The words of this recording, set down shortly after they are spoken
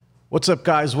What's up,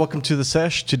 guys? Welcome to the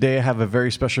sesh. Today I have a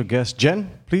very special guest. Jen,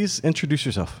 please introduce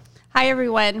yourself. Hi,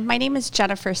 everyone. My name is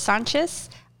Jennifer Sanchez.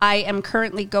 I am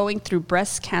currently going through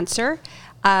breast cancer.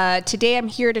 Today I'm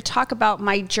here to talk about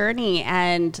my journey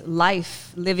and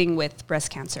life living with breast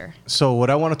cancer. So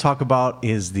what I want to talk about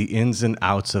is the ins and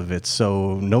outs of it.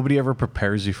 So nobody ever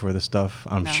prepares you for this stuff.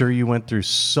 I'm sure you went through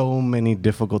so many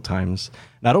difficult times.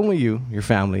 Not only you, your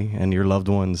family, and your loved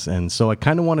ones. And so I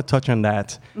kind of want to touch on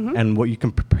that and what you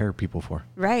can prepare people for.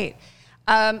 Right.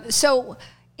 So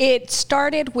it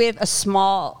started with a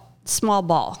small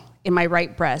ball in my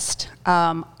right breast.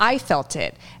 I felt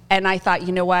it. And I thought,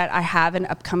 you know what? I have an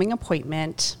upcoming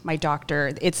appointment. My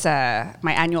doctor, it's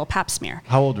my annual pap smear.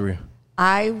 How old were you?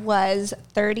 I was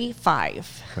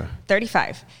 35. Okay.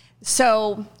 35.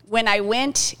 So when I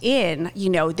went in,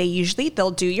 they'll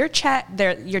do your check,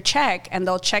 and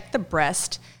they'll check the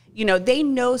breast. They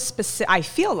know I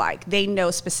feel like they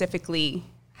know specifically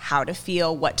how to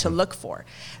feel, what to look for.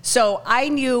 So I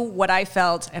knew what I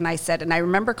felt, and I said, and I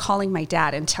remember calling my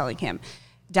dad and telling him,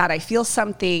 Dad, I feel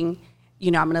something,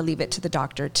 I'm going to leave it to the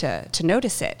doctor to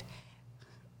notice it.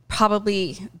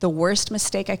 Probably the worst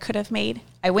mistake I could have made.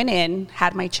 I went in,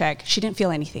 had my check. She didn't feel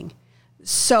anything.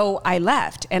 So I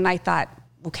left, and I thought,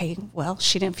 okay, well,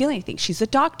 she didn't feel anything. She's a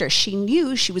doctor. She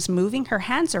knew she was moving her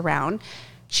hands around.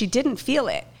 She didn't feel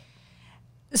it.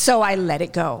 So I let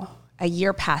it go. A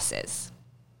year passes.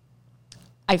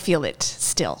 I feel it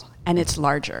still, and it's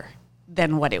larger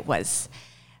than what it was.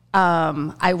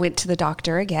 I went to the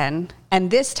doctor again, and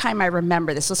this time I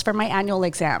remember, this was for my annual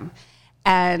exam,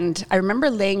 and I remember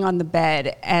laying on the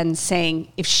bed and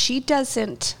saying, if she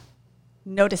doesn't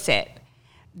notice it,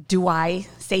 do I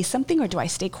say something or do I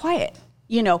stay quiet?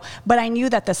 But I knew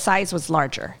that the size was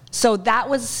larger. So that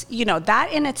was, that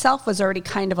in itself was already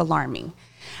kind of alarming.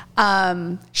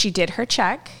 She did her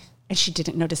check, and she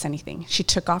didn't notice anything. She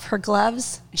took off her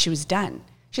gloves, and she was done.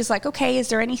 She's like, okay, is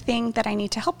there anything that I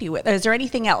need to help you with? Is there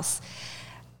anything else?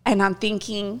 And I'm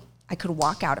thinking I could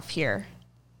walk out of here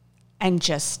and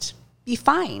just be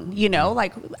fine.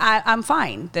 I'm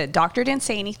fine. The doctor didn't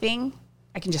say anything.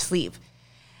 I can just leave.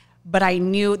 But I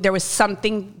knew there was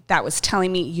something that was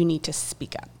telling me, you need to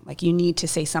speak up. Like, you need to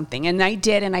say something. And I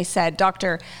did, and I said,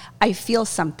 Doctor, I feel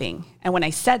something. And when I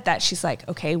said that, she's like,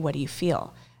 okay, what do you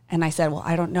feel? And I said, well,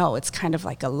 I don't know. It's kind of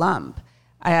like a lump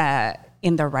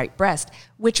in the right breast,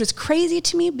 which was crazy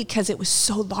to me because it was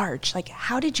so large. Like,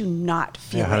 how did you not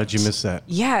feel it? How did you miss that?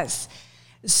 Yes.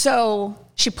 So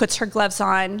she puts her gloves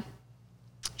on.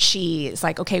 She's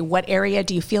like, okay, what area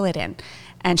do you feel it in?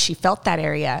 And she felt that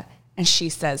area. And she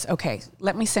says, okay,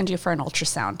 let me send you for an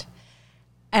ultrasound.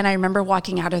 And I remember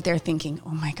walking out of there thinking, oh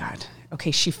my God,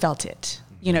 okay, she felt it.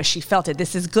 She felt it.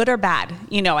 This is good or bad.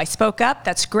 I spoke up,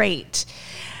 that's great.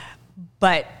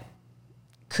 But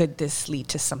could this lead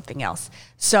to something else?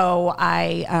 So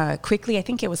I quickly, I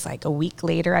think it was like a week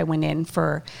later, I went in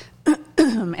for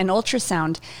an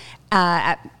ultrasound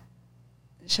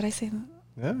should I say that?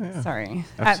 Yeah. Sorry.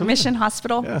 Absolutely. At Mission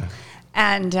Hospital. Yeah.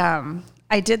 And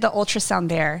I did the ultrasound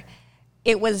there.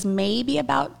 It was maybe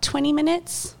about 20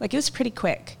 minutes. Like, it was pretty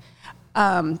quick.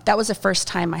 That was the first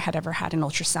time I had ever had an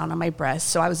ultrasound on my breast.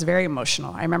 So I was very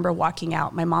emotional. I remember walking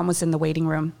out. My mom was in the waiting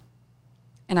room,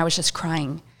 and I was just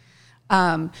crying.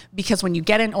 Because when you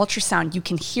get an ultrasound, you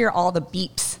can hear all the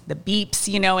beeps,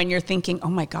 and you're thinking, oh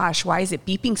my gosh, why is it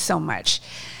beeping so much?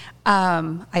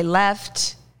 I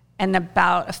left, and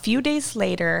about a few days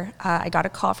later, I got a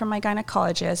call from my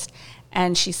gynecologist,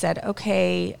 and she said,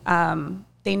 okay,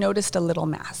 they noticed a little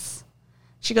mass.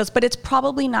 She goes, but it's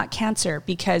probably not cancer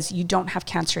because you don't have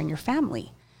cancer in your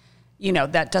family.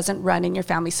 That doesn't run in your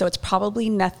family, so it's probably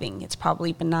nothing. It's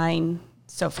probably benign,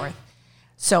 so forth.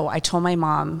 So I told my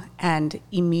mom, and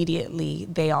immediately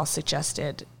they all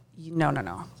suggested,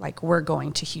 no. Like, we're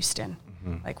going to Houston.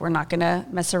 Mm-hmm. Like, we're not going to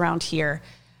mess around here.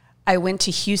 I went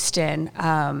to Houston,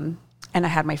 and I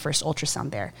had my first ultrasound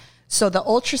there. So the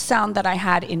ultrasound that I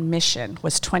had in Mission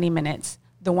was 20 minutes.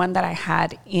 The one that I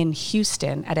had in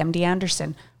Houston at MD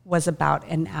Anderson was about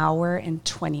an hour and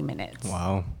 20 minutes.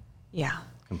 Wow. Yeah.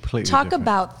 Completely Talk different.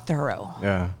 about thorough.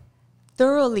 Yeah.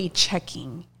 Thoroughly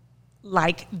checking.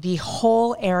 Like, the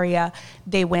whole area.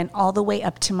 They went all the way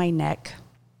up to my neck.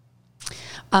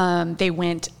 They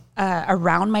went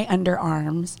around my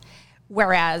underarms,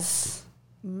 whereas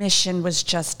Mission was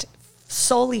just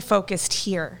solely focused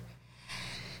here.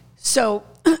 So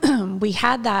we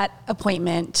had that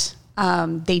appointment.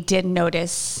 They did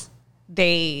notice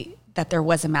that there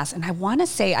was a mass. And I want to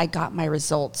say I got my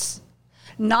results.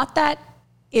 Not that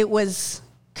it was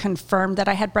confirmed that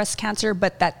I had breast cancer,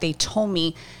 but that they told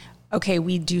me okay,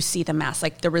 we do see the mass.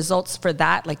 Like the results for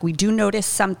that, like we do notice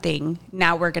something.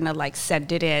 Now we're going to like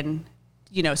send it in,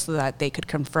 you know, so that they could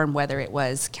confirm whether it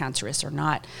was cancerous or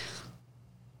not.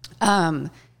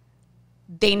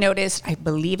 They noticed, I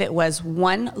believe it was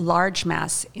one large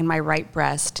mass in my right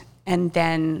breast. And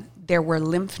then there were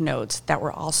lymph nodes that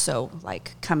were also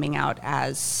like coming out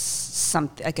as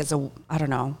something, like as a, I don't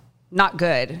know, not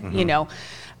good, you know.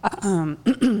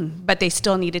 But they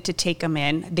still needed to take them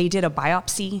in. They did a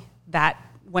biopsy that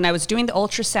when I was doing the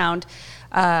ultrasound,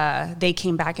 they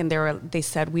came back and they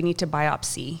said, we need to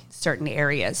biopsy certain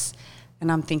areas. And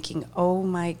I'm thinking, oh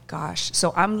my gosh.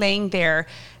 So I'm laying there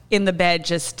in the bed,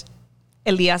 just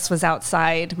Elias was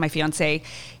outside, my fiance.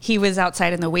 He was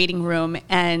outside in the waiting room.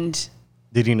 And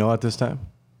did he know at this time?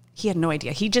 He had no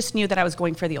idea. He just knew that I was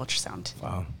going for the ultrasound.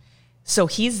 Wow. So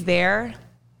he's there.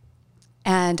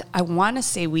 And I want to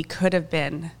say we could have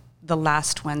been the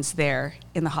last ones there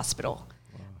in the hospital.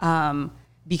 Wow.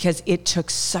 Because it took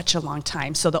such a long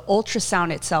time. So the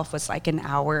ultrasound itself was like an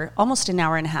hour, almost an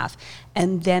hour and a half.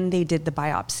 And then they did the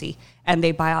biopsy and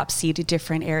they biopsied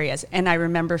different areas. And I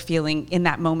remember feeling in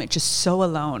that moment just so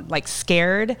alone, like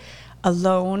scared,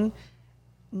 alone,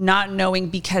 not knowing,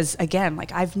 because again,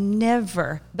 like I've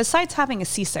never, besides having a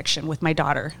C-section with my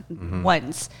daughter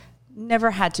once,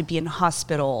 never had to be in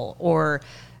hospital or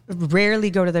rarely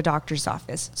go to the doctor's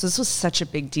office. So this was such a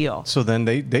big deal. So then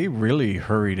they really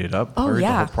hurried it up, hurried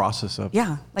the whole process up.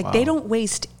 Yeah, like they don't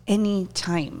waste any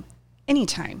time.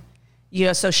 You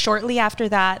know, so shortly after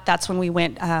that, that's when we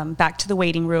went back to the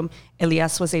waiting room.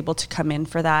 Elias was able to come in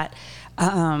for that.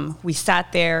 We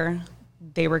sat there.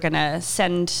 They were going to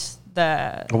send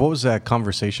the... What was that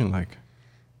conversation like?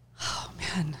 Oh,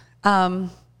 man.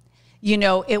 You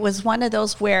know, it was one of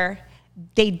those where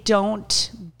they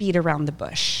don't beat around the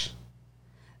bush.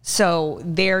 So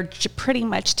they're pretty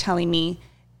much telling me,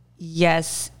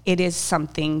 yes, it is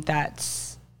something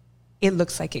it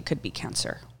looks like it could be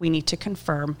cancer. We need to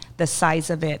confirm the size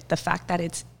of it, the fact that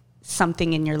it's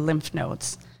something in your lymph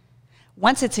nodes.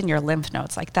 Once it's in your lymph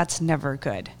nodes, like that's never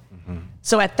good. Mm-hmm.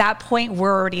 So at that point,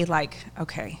 we're already like,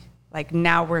 okay, like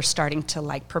now we're starting to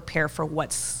like prepare for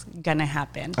what's gonna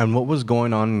happen. And what was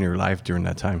going on in your life during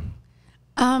that time?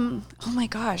 Oh my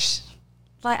gosh.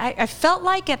 Like I felt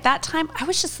like at that time I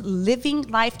was just living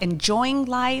life, enjoying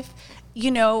life. You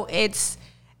know, it's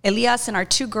Elias and our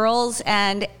two girls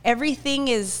and everything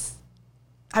is,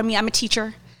 I mean, I'm a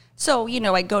teacher. So, you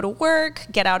know, I go to work,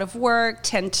 get out of work,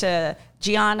 tend to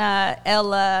Gianna,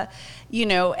 Ella, you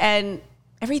know, and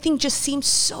everything just seemed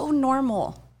so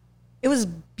normal. It was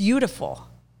beautiful.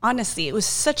 Honestly, it was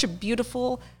such a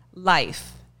beautiful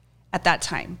life at that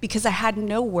time because I had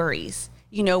no worries.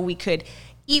 You know, we could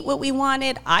eat what we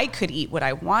wanted. I could eat what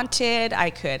I wanted. I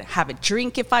could have a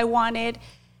drink if I wanted.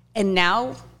 And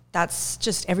now that's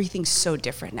just, everything's so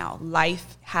different now.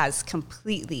 Life has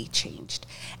completely changed.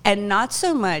 And not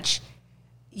so much,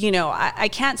 you know, I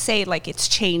can't say like it's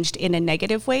changed in a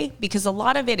negative way because a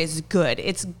lot of it is good.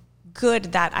 It's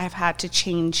good that I've had to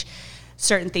change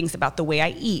certain things about the way I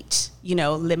eat, you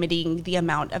know, limiting the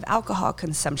amount of alcohol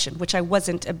consumption, which I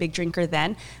wasn't a big drinker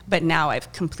then, but now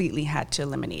I've completely had to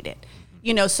eliminate it.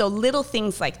 You know, so little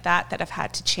things like that I've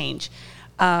had to change.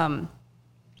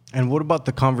 And what about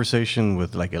the conversation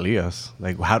with like Elias?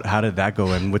 Like how did that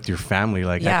go? And with your family?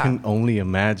 Like I can only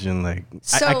imagine, like,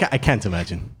 so, I can't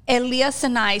imagine. Elias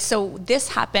and I, so this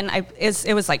happened,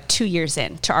 it was like 2 years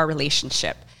into our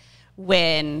relationship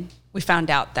when we found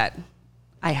out that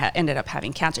I ended up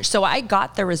having cancer. So I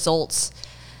got the results,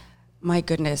 my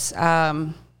goodness,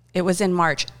 it was in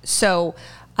March. So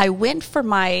I went for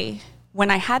when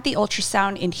I had the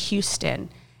ultrasound in Houston,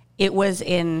 it was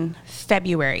in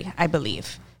February, I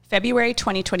believe. February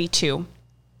 2022,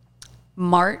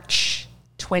 March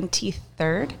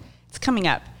 23rd, it's coming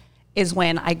up, is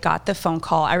when I got the phone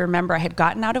call. I remember I had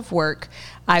gotten out of work.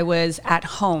 I was at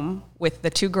home with the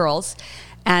two girls,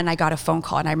 and I got a phone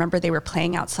call. And I remember they were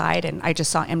playing outside, and I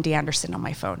just saw MD Anderson on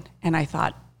my phone. And I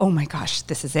thought, oh my gosh,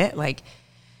 this is it? Like,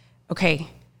 okay.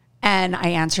 And I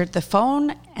answered the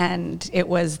phone, and it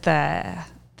was the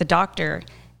doctor.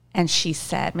 And she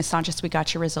said, Ms. Sanchez, we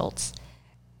got your results.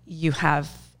 You have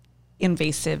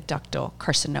invasive ductal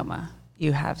carcinoma.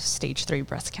 You have stage 3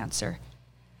 breast cancer.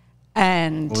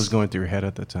 And what was going through your head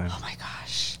at that time? Oh my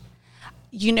gosh.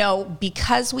 You know,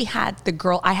 because I had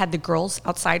the girls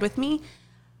outside with me,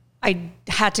 I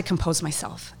had to compose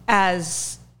myself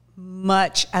as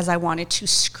much as I wanted to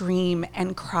scream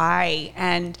and cry.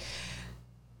 And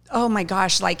oh my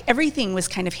gosh, like everything was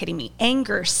kind of hitting me.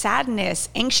 Anger, sadness,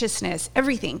 anxiousness,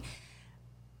 everything.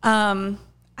 I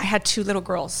had 2 little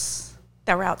girls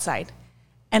that were outside.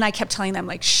 And I kept telling them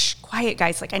like, shh, quiet,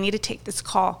 guys. Like, I need to take this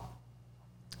call.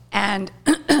 And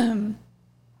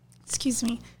excuse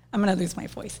me, I'm going to lose my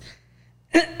voice.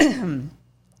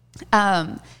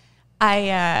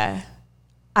 I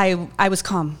was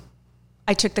calm.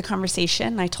 I took the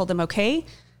conversation. I told them, okay,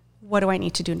 what do I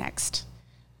need to do next?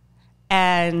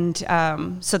 And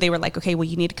so they were like, okay, well,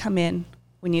 you need to come in.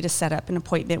 We need to set up an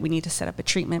appointment. We need to set up a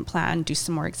treatment plan, do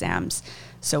some more exams,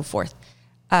 so forth.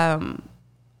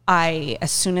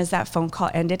 As soon as that phone call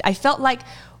ended, I felt like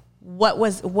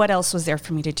what else was there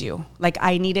for me to do? Like,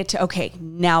 I needed to, okay,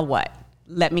 now what?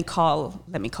 Let me call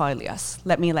Elias.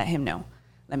 Let him know.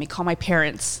 Let me call my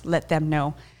parents, let them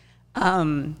know.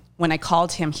 When I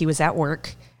called him, he was at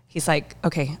work. He's like,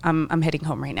 okay, I'm heading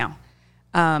home right now.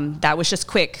 That was just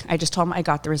quick. I just told him I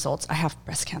got the results. I have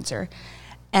breast cancer.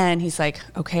 And he's like,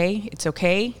 okay, it's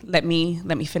okay. Let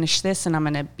me finish this and I'm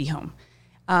going to be home.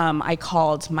 I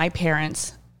called my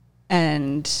parents,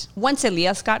 and once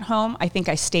Elias got home, I think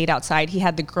I stayed outside. He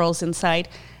had the girls inside.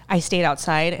 I stayed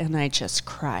outside and I just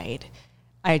cried.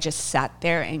 I just sat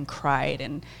there and cried.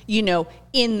 And,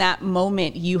 in that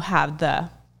moment, you have the,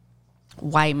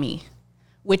 why me?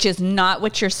 Which is not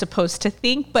what you're supposed to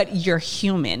think, but you're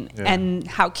human. Yeah. And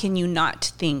how can you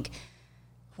not think,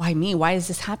 why me? Why is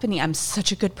this happening? I'm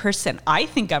such a good person. I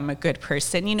think I'm a good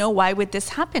person. Why would this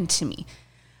happen to me?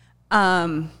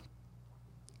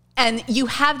 And you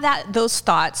have those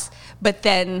thoughts, but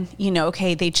then,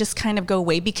 okay, they just kind of go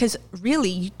away, because really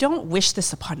you don't wish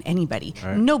this upon anybody.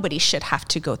 Right. Nobody should have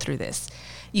to go through this,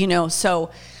 So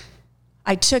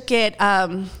I took it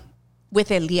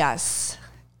with Elias.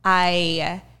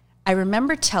 I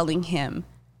remember telling him,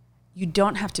 you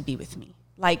don't have to be with me.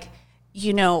 Like,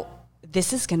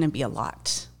 this is going to be a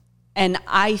lot. And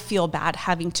I feel bad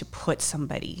having to put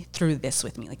somebody through this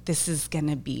with me. Like, this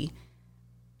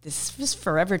was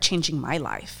forever changing my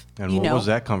life. And what was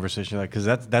that conversation like? Because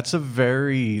that's a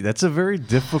very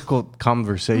difficult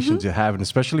conversation to have, and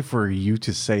especially for you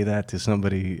to say that to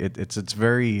somebody, it's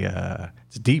very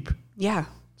it's deep. Yeah.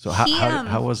 So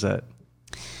how was that?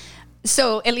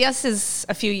 So Elias is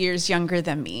a few years younger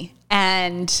than me,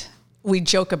 and we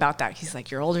joke about that. He's like,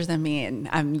 you're older than me and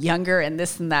I'm younger and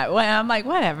this and that. Well, I'm like,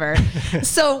 whatever.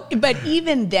 But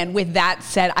even then, with that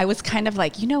said, I was kind of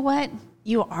like, you know what?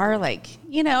 You are like,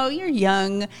 you're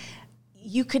young.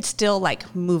 You could still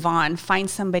like move on, find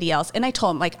somebody else. And I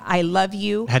told him, like, I love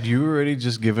you. Had you already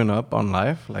just given up on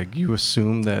life? Like, you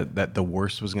assumed that the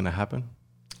worst was going to happen?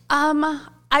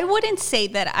 I wouldn't say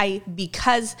that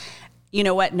because you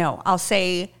know what? No, I'll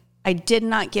say I did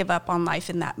not give up on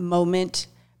life in that moment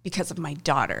because of my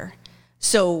daughter.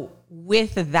 So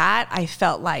with that, I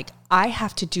felt like I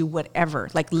have to do whatever.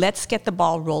 Like, let's get the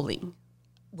ball rolling.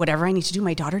 Whatever I need to do,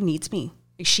 my daughter needs me.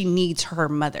 She needs her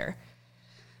mother.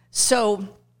 So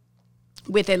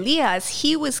with Elias,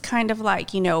 he was kind of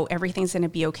like, everything's going to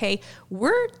be okay.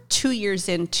 We're 2 years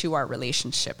into our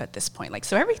relationship at this point. Like,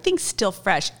 so everything's still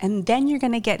fresh. And then you're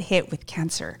going to get hit with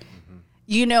cancer,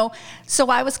 So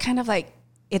I was kind of like,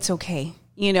 it's okay.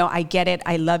 I get it.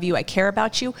 I love you. I care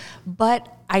about you.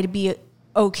 But I'd be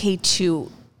okay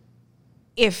too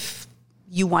if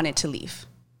you wanted to leave.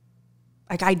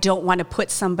 Like, I don't want to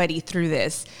put somebody through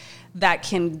this that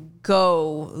can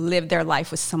go live their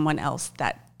life with someone else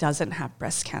that doesn't have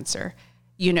breast cancer,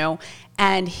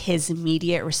 And his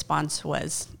immediate response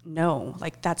was, no,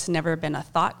 like, that's never been a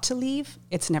thought to leave.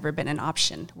 It's never been an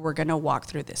option. We're going to walk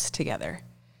through this together.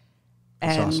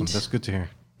 That's awesome. That's good to hear.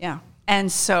 Yeah.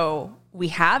 And so we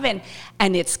have, and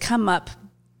it's come up.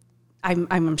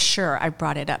 I'm sure I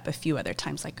brought it up a few other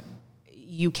times, like,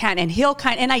 you can, and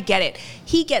and I get it.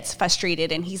 He gets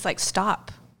frustrated and he's like,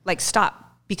 stop,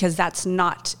 because that's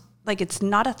not, like, it's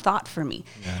not a thought for me.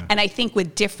 Yeah. And I think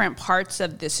with different parts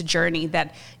of this journey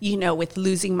that, with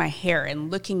losing my hair and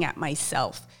looking at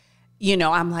myself,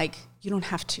 I'm like, you don't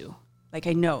have to. Like,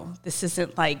 I know this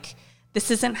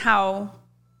isn't how,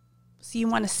 so you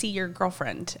want to see your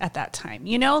girlfriend at that time,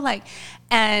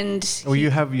 and. Well,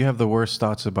 you have the worst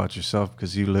thoughts about yourself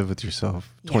because you live with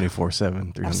yourself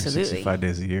 24/7, 365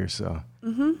 days a year. So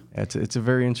it's a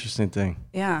very interesting thing.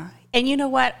 Yeah. And you know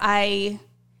what?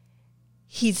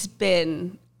 He's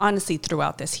been, honestly,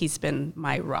 throughout this, he's been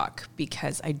my rock,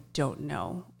 because I don't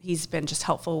know. He's been just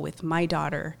helpful with my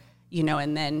daughter,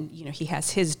 and then, he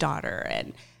has his daughter,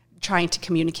 and trying to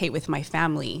communicate with my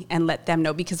family and let them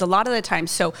know, because a lot of the time,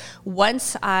 so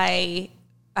once I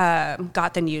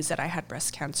got the news that I had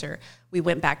breast cancer, we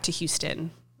went back to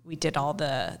Houston. We did all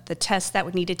the tests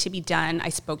that needed to be done. I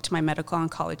spoke to my medical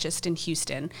oncologist in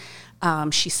Houston.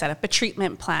 She set up a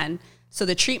treatment plan. So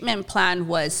the treatment plan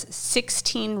was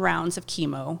 16 rounds of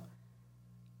chemo,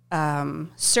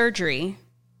 surgery,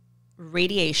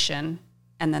 radiation,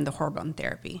 and then the hormone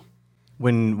therapy.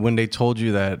 When they told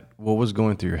you that, what was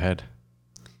going through your head?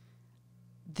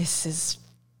 This is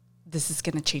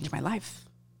going to change my life.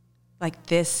 Like,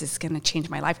 this is going to change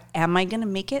my life. Am I going to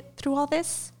make it through all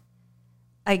this?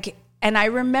 And I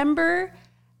remember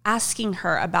asking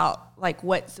her about, like,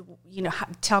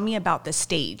 tell me about the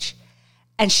stage.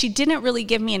 And she didn't really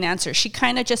give me an answer. She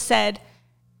kind of just said,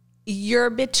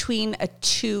 you're between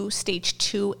stage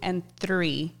 2 and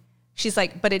 3. She's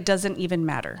like, but it doesn't even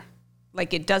matter.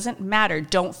 Like, it doesn't matter.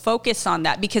 Don't focus on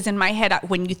that. Because in my head,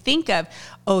 when you think of,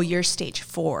 oh, you're stage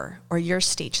 4 or you're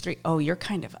stage 3, oh, you're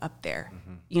kind of up there.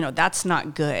 Mm-hmm. That's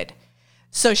not good.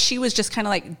 So she was just kind of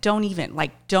like,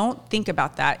 don't think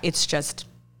about that. It's just,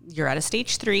 you're at a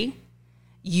stage 3.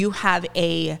 You have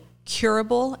a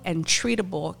curable and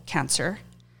treatable cancer.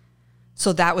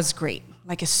 So that was great.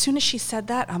 Like, as soon as she said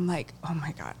that, I'm like, oh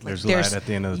my God. Like, there's light at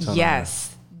the end of the tunnel.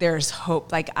 Yes, there's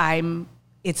hope. Like,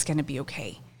 it's going to be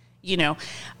okay.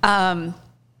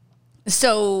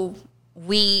 So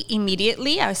we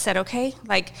immediately, I said, okay,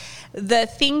 like, the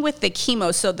thing with the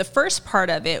chemo. So the first part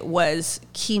of it was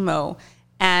chemo,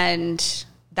 and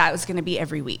that was going to be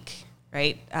every week,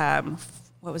 right?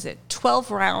 What was it? 12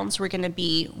 rounds were going to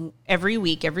be every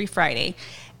week, every Friday.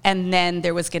 And then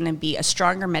there was going to be a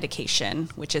stronger medication,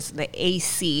 which is the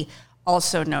AC,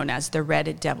 also known as the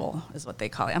Red Devil, is what they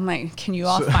call it. I'm like, can you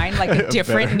all find like a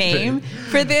different name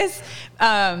for this?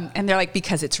 And they're like,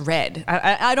 because it's red.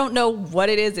 I don't know what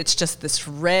it is. It's just this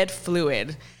red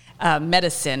fluid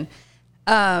medicine.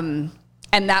 And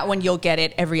that one, you'll get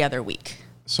it every other week.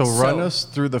 So run us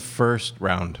through the first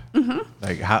round. Mm-hmm.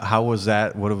 Like, how was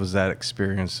that? What was that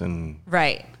experience?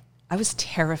 Right. I was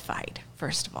terrified,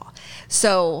 first of all.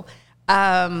 So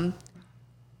when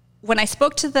I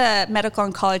spoke to the medical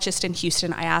oncologist in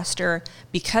Houston, I asked her,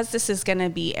 because this is going to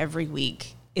be every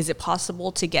week, is it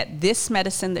possible to get this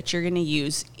medicine that you're going to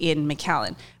use in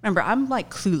McAllen? Remember, I'm like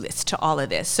clueless to all of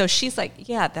this. So she's like,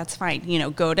 yeah, that's fine.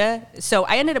 So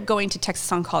I ended up going to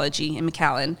Texas Oncology in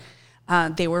McAllen.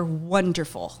 They were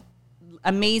wonderful,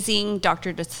 amazing.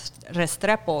 Dr.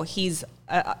 Restrepo, he's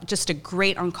just a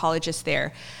great oncologist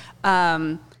there.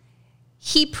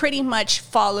 He pretty much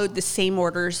followed the same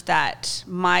orders that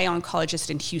my oncologist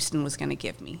in Houston was going to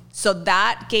give me. So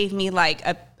that gave me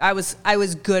I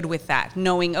was good with that,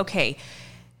 knowing, okay,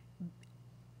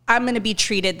 I'm going to be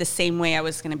treated the same way I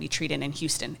was going to be treated in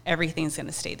Houston. Everything's going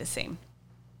to stay the same.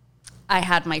 I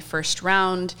had my first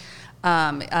round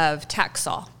of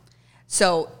Taxol.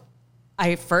 So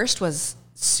I first was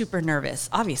super nervous,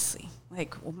 obviously.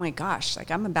 Like, oh my gosh,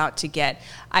 like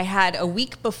I had a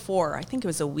week before, I think it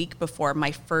was a week before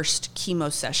my first chemo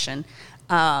session,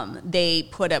 they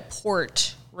put a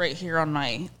port right here on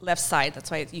my left side.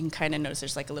 That's why you can kind of notice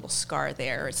there's like a little scar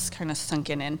there. It's kind of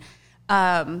sunken in.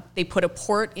 They put a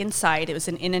port inside. It was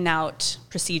an in and out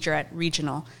procedure at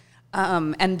Regional.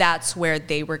 And that's where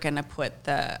they were going to put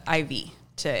the IV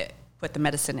to put the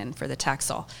medicine in for the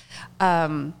Taxol.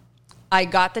 I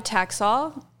got the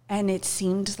Taxol. And it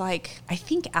seemed like, I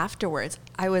think afterwards,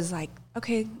 I was like,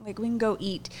 okay, like we can go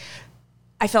eat.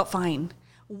 I felt fine.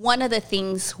 One of the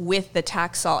things with the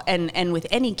Taxol and with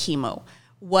any chemo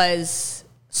was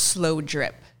slow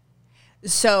drip.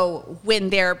 So when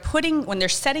they're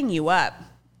setting you up,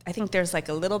 I think there's like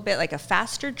a little bit like a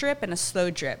faster drip and a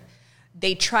slow drip.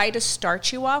 They try to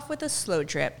start you off with a slow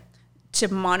drip to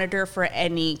monitor for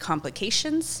any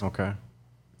complications. Okay.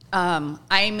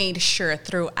 I made sure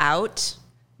throughout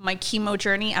my chemo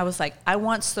journey, I was like, I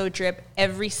want slow drip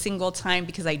every single time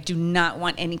because I do not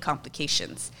want any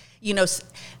complications.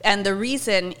 And the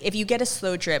reason, if you get a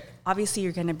slow drip, obviously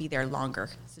you're going to be there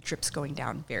longer. The drip's going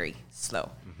down very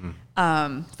slow.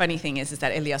 Mm-hmm. Funny thing is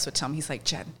that Elias would tell me, he's like,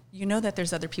 Jen, you know that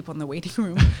there's other people in the waiting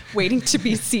room waiting to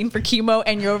be seen for chemo,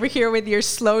 and you're over here with your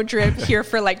slow drip here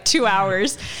for like 2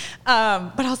 hours. But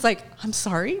I was like, I'm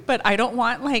sorry, but I don't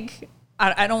want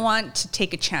I don't want to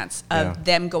take a chance of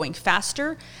them going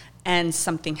faster and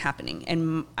something happening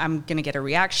and I'm going to get a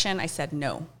reaction. I said,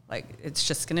 no, like it's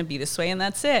just going to be this way and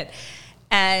that's it.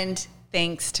 And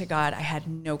thanks to God, I had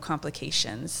no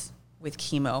complications with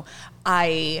chemo.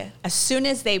 As soon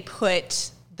as they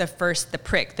put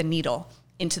the needle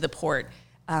into the port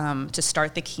to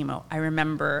start the chemo, I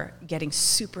remember getting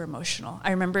super emotional. I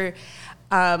remember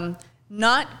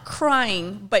not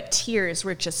crying, but tears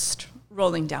were just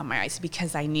rolling down my eyes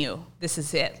because I knew this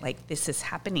is it. Like, this is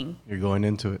happening. You're going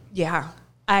into it. Yeah.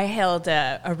 I held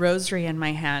a rosary in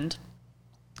my hand.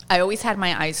 I always had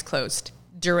my eyes closed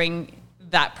during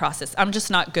that process. I'm just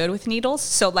not good with needles.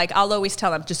 So, like, I'll always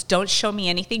tell them, just don't show me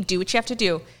anything. Do what you have to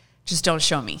do. Just don't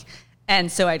show me. And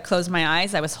so I'd close my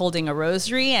eyes. I was holding a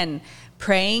rosary and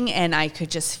praying, and I could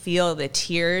just feel the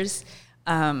tears.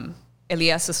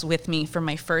 Elias was with me for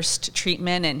my first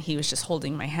treatment, and he was just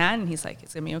holding my hand, and he's like,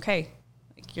 it's going to be okay.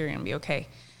 Like, you're going to be okay.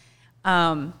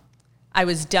 I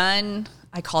was done.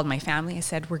 I called my family. I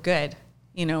said, we're good.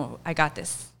 You know, I got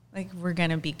this. Like, we're going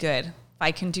to be good. If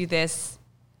I can do this,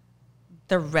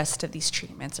 the rest of these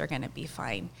treatments are going to be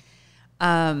fine.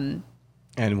 And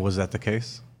was that the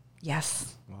case?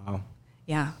 Yes. Wow.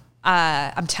 Yeah.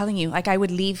 I'm telling you, like, I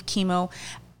would leave chemo.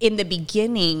 In the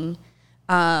beginning,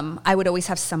 I would always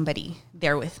have somebody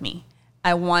there with me.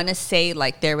 I want to say,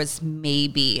 like, there was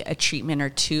maybe a treatment or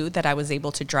two that I was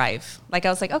able to drive. Like,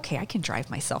 I was like, okay, I can drive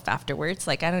myself afterwards.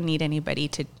 Like, I don't need anybody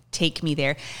to take me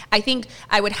there. I think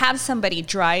I would have somebody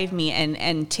drive me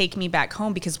and take me back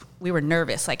home because we were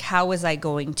nervous. Like, how was I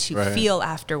going to feel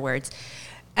afterwards?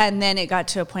 And then it got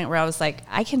to a point where I was like,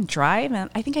 I can drive, and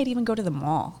I think I'd even go to the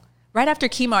mall. Right after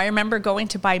chemo, I remember going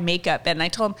to buy makeup, and I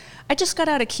told them, I just got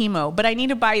out of chemo, but I need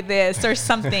to buy this or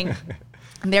something.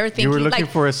 And they were thinking, you were looking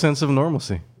for a sense of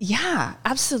normalcy. Yeah,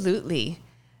 absolutely.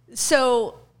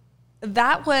 So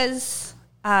that was,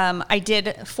 I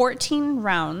did 14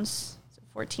 rounds,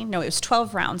 14? No, it was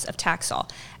 12 rounds of Taxol.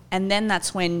 And then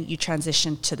that's when you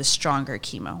transition to the stronger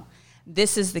chemo.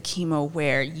 This is the chemo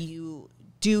where you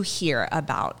do hear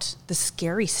about the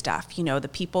scary stuff, you know, the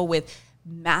people with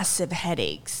massive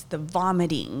headaches, the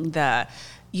vomiting, the,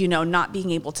 you know, not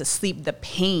being able to sleep, the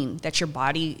pain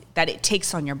that it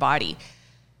takes on your body.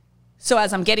 So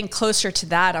as I'm getting closer to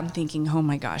that, I'm thinking, oh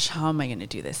my gosh, how am I going to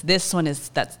do this? This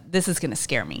is going to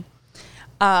scare me.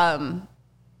 I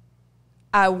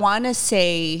want to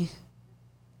say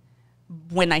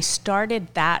when I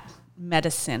started that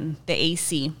medicine, the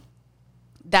AC,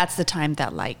 that's the time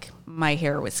that, like, my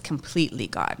hair was completely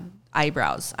gone.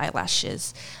 Eyebrows,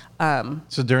 eyelashes.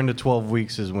 So during the 12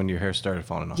 weeks is when your hair started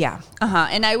falling off? Yeah.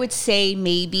 And I would say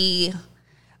maybe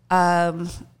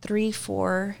 3,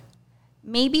 4...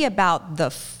 maybe about the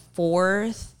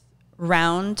 4th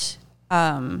round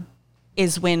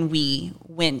is when we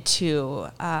went to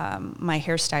my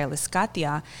hairstylist,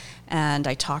 Katia, and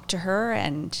I talked to her,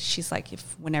 and she's like,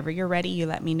 whenever you're ready, you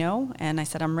let me know. And I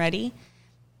said, I'm ready.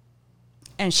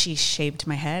 And she shaved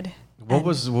my head. What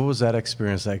was that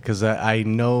experience like? Because I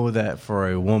know that for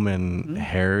a woman,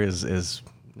 hair is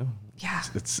yeah,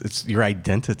 it's your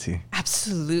identity.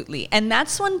 Absolutely. And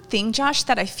that's one thing, Josh,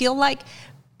 that I feel like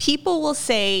people will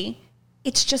say,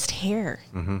 it's just hair.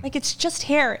 Like, it's just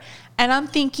hair. And I'm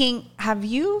thinking, have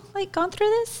you, like, gone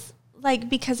through this? Like,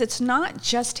 because it's not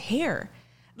just hair.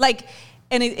 Like,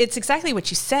 and it's exactly what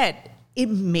you said. It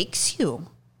makes you,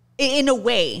 in a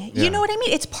way. Yeah. You know what I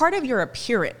mean? It's part of your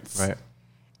appearance. Right.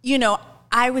 You know,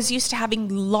 I was used to having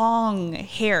long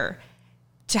hair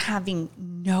to having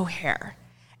no hair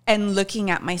and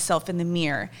looking at myself in the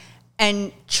mirror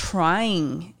and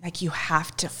trying, like, you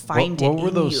have to find it in you. What were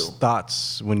those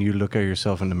thoughts when you look at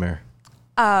yourself in the mirror?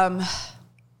 I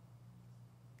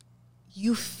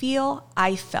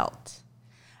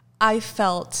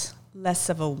felt less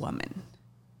of a woman.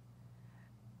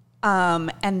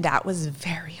 And that was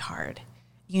very hard,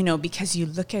 you know, because you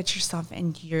look at yourself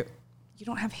and you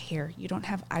don't have hair, you don't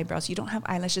have eyebrows, you don't have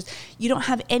eyelashes, you don't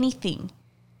have anything.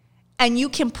 And you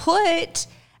can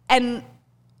and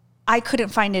I couldn't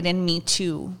find it in me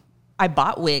I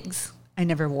bought wigs. I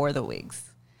never wore the wigs.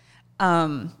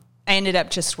 I ended up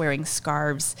just wearing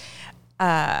scarves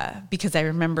because I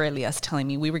remember Elias telling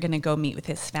me we were going to go meet with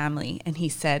his family. And he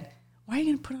said, why are you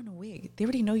going to put on a wig? They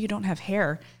already know you don't have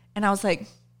hair. And I was like,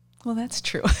 well, that's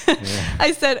true. Yeah.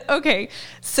 I said, okay.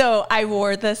 So I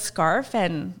wore the scarf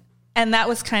and that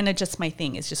was kind of just my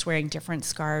thing, is just wearing different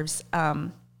scarves.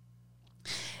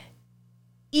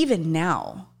 Even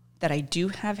now that I do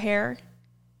have hair,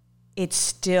 it's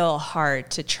still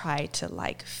hard to try to,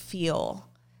 like, feel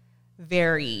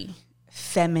very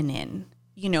feminine,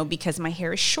 you know, because my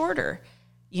hair is shorter,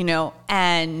 you know,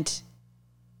 and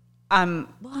I'm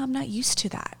not used to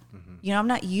that. You know, I'm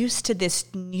not used to this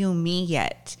new me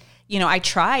yet. You know, I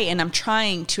try, and I'm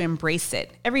trying to embrace it.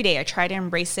 Every day I try to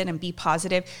embrace it and be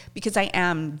positive, because I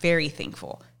am very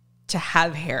thankful to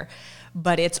have hair.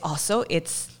 But it's also,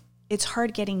 it's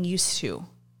hard getting used to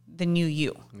the new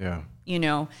you. Yeah. You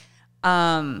know?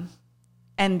 And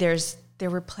there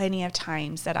were plenty of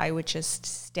times that I would just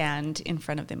stand in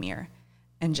front of the mirror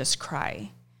and just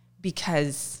cry,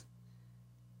 because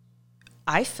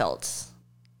I felt,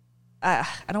 I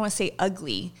don't want to say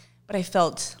ugly, but I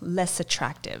felt less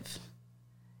attractive,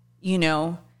 you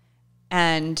know?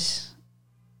 And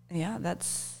yeah,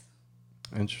 that's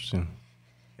interesting.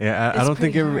 Yeah, I don't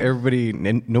think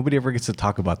nobody ever gets to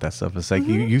talk about that stuff. It's like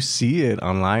you see it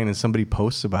online and somebody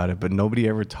posts about it, but nobody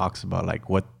ever talks about like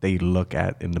what they look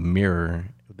at in the mirror,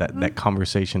 that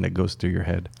conversation that goes through your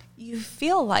head. You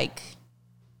feel like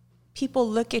people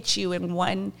look at you and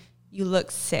when you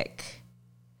look sick,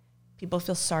 people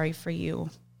feel sorry for you.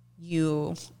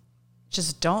 You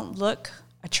just don't look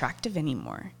attractive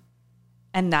anymore.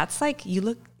 And that's like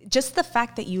just the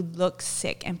fact that you look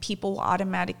sick and people will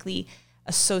automatically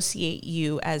associate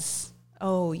you as,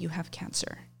 oh, you have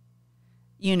cancer,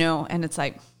 and it's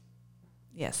like,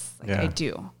 yes, I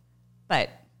do, but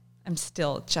I'm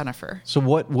still Jennifer. So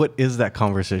what is that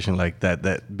conversation like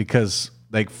that because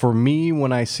like for me,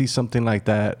 when I see something like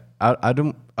that,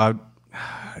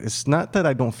 it's not that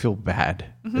I don't feel bad.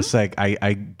 It's like,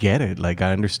 I get it. Like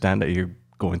I understand that you're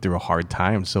going through a hard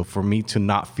time. So for me to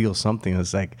not feel something,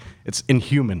 it's like, it's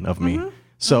inhuman of me.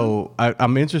 So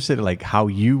I'm interested in like how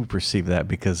you perceive that,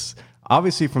 because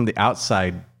obviously from the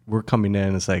outside, we're coming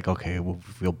in, it's like, okay, we'll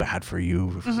feel bad for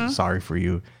you, sorry for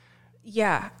you.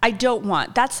 Yeah,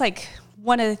 that's like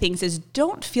one of the things is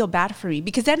don't feel bad for me,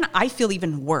 because then I feel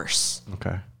even worse.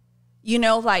 Okay.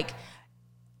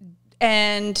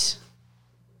 And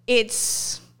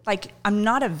it's like, I'm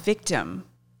not a victim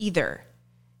either.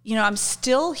 I'm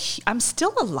still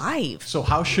alive. So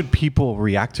how should people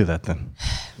react to that then?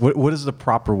 What is the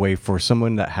proper way for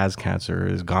someone that has cancer,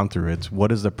 has gone through it?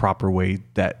 What is the proper way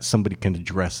that somebody can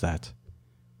address that?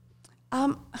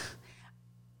 I'm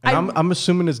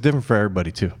assuming it's different for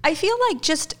everybody too. I feel like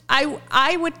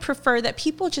I would prefer that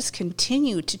people just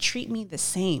continue to treat me the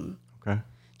same. Okay.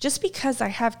 Just because I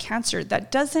have cancer,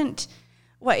 that doesn't,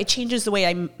 it changes the way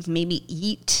I maybe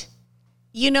eat.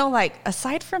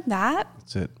 Aside from that,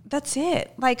 that's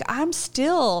it. Like I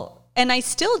still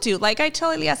do. Like I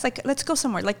tell Elias, like, let's go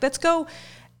somewhere. Like, let's go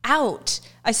out.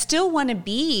 I still want to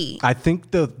be. I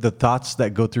think the thoughts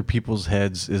that go through people's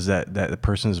heads is that the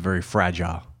person is very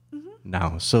fragile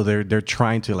now. So they're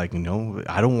trying to like,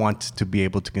 I don't want to be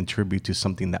able to contribute to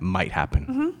something that might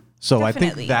happen. So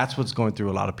definitely. I think that's what's going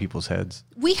through a lot of people's heads.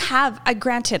 We have,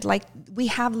 granted, like we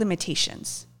have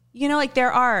limitations. Like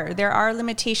there are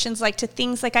limitations, like to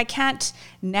things like I can't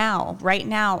right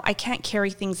now, I can't carry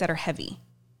things that are heavy.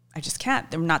 I just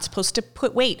can't. They're not supposed to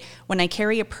put weight. When I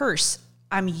carry a purse,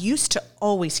 I'm used to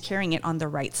always carrying it on the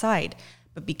right side.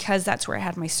 But because that's where I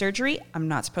had my surgery, I'm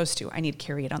not supposed to. I need to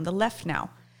carry it on the left now.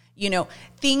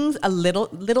 Things,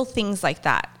 little things like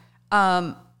that.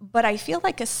 But I feel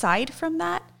like aside from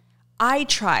that, I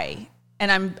try,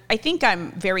 and I think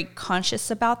I'm very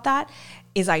conscious about that,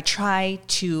 is I try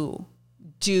to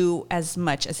do as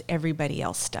much as everybody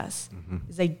else does.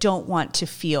 Is I don't want to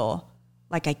feel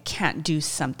like I can't do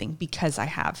something because I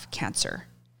have cancer.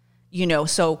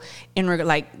 So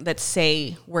let's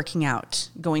say working out,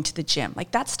 going to the gym,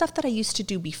 like that stuff that I used to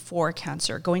do before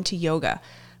cancer, going to yoga,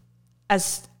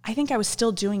 as I think I was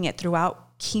still doing it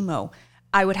throughout chemo.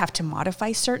 I would have to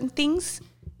modify certain things,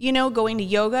 going to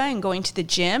yoga and going to the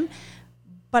gym.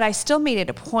 But I still made it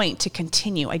a point to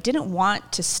continue. I didn't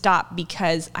want to stop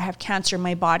because I have cancer,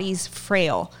 my body's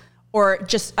frail, or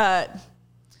just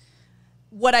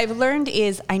what I've learned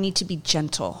is I need to be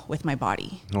gentle with my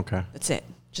body. Okay. That's it.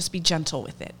 Just be gentle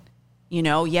with it.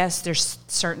 Yes, there's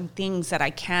certain things that I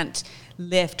can't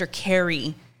lift or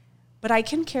carry, but I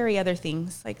can carry other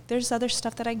things. Like there's other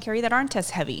stuff that I can carry that aren't as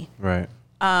heavy. Right.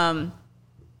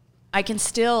 I can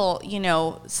still,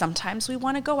 sometimes we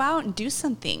want to go out and do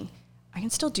something. I can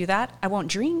still do that. I won't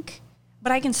drink,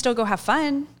 but I can still go have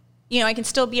fun. I can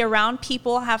still be around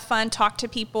people, have fun, talk to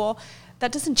people.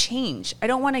 That doesn't change. I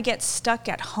don't want to get stuck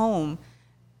at home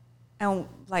and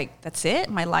like, that's it.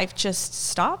 My life just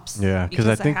stops. Yeah. Because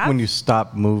I think when you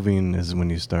stop moving is when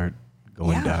you start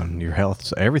going down. Your health,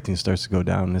 so everything starts to go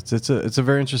down. It's a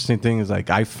very interesting thing. Is like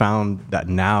I found that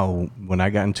now when I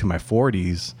got into my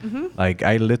 40s, like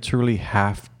I literally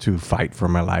have to fight for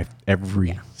my life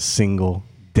every single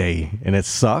day, and it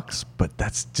sucks, but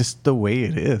that's just the way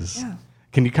it is. Yeah.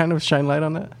 Can you kind of shine light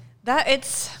on that?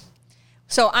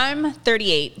 So I'm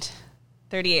 38.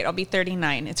 I'll be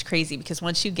 39. It's crazy because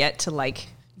once you get to like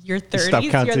your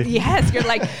 30s, you're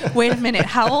like, wait a minute,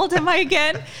 how old am I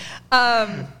again?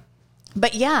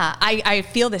 But yeah, I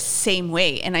feel the same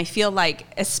way. And I feel like,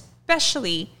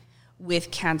 especially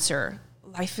with cancer,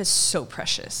 life is so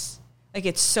precious. Like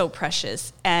it's so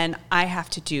precious. And I have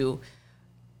to do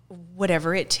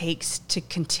whatever it takes to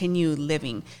continue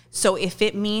living. So if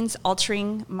it means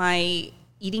altering my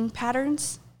eating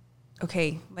patterns,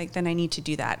 okay, like then I need to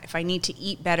do that. If I need to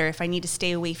eat better, if I need to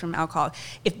stay away from alcohol,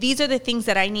 if these are the things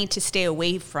that I need to stay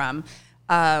away from,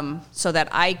 so that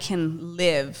I can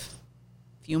live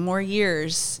a few more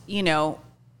years,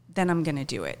 then I'm going to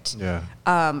do it. Yeah.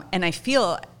 And I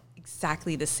feel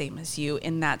exactly the same as you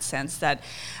in that sense that,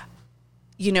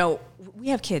 you know, we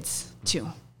have kids too.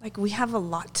 Like we have a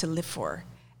lot to live for.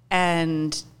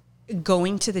 And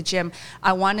going to the gym,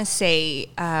 I want to say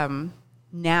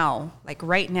now, like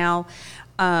right now,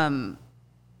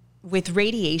 with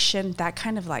radiation, that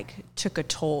kind of like took a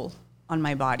toll on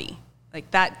my body.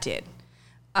 Like that did.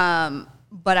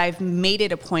 But I've made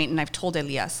it a point, and I've told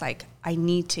Elias, like, I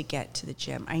need to get to the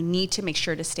gym. I need to make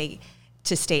sure to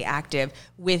stay active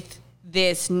with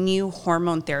this new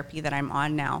hormone therapy that I'm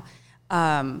on now.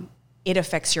 It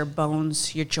affects your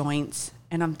bones, your joints.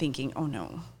 And I'm thinking, oh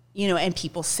no, you know, and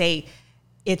people say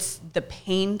it's the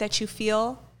pain that you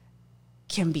feel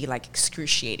can be like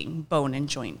excruciating bone and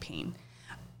joint pain.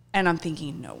 And I'm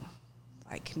thinking, no,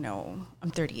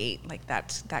 I'm 38. Like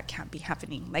that can't be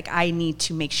happening. Like I need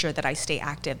to make sure that I stay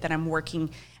active, that I'm working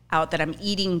out, that I'm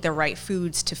eating the right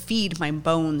foods to feed my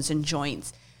bones and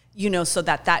joints, you know, so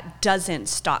that doesn't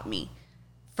stop me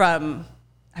from,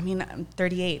 I mean, I'm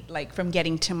 38, like from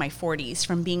getting to my 40s,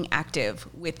 from being active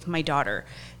with my daughter,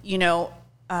 you know.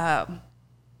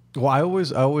 Well, I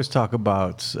always talk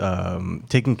about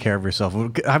taking care of yourself.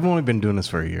 I've only been doing this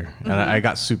for a year, and I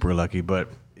got super lucky, but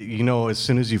you know, as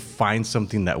soon as you find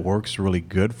something that works really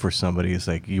good for somebody, it's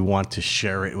like you want to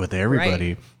share it with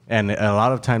everybody. Right. And a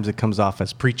lot of times it comes off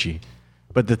as preachy.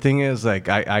 But the thing is, like,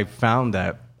 I found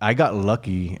that I got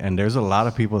lucky, and there's a lot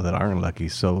of people that aren't lucky.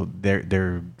 So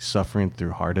they're suffering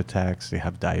through heart attacks. They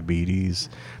have diabetes.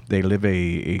 They live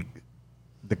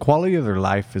the quality of their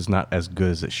life is not as good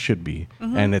as it should be.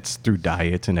 Mm-hmm. And it's through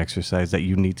diet and exercise that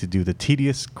you need to do the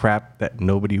tedious crap that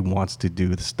nobody wants to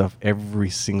do, the stuff every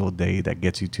single day that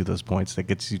gets you to those points, that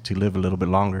gets you to live a little bit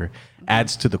longer, mm-hmm.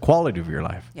 adds to the quality of your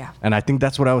life. Yeah. And I think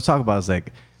that's what I was talking about. Is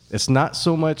like, it's not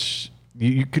so much,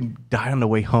 you can die on the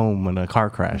way home in a car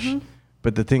crash. Mm-hmm.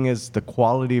 But the thing is, the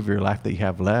quality of your life that you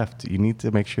have left, you need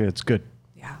to make sure it's good.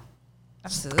 Yeah,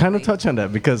 absolutely. Kind of touch on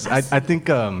that, because I think...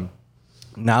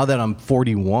 now that I'm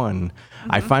 41,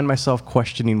 mm-hmm. I find myself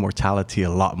questioning mortality a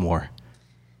lot more.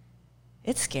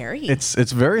 It's scary. It's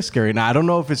very scary. Now, I don't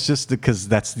know if it's just because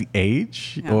that's the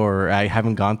age, or I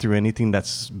haven't gone through anything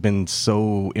that's been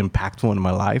so impactful in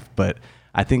my life. But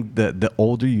I think the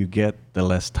older you get, the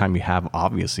less time you have,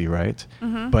 obviously, right?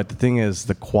 Mm-hmm. But the thing is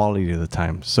the quality of the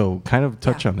time. So kind of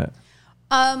touch on that.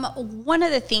 One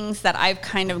of the things that I've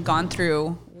kind of gone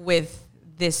through with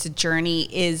this journey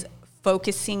is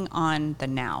focusing on the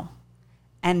now.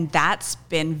 And that's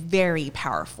been very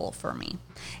powerful for me,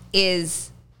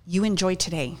 is you enjoy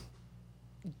today.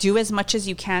 Do as much as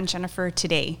you can, Jennifer,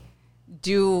 today.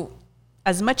 Do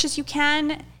as much as you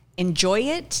can, enjoy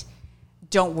it.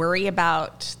 Don't worry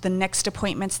about the next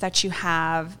appointments that you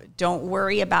have. Don't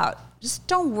worry about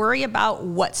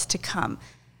what's to come.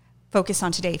 Focus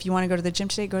on today. If you want to go to the gym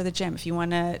today, go to the gym. If you want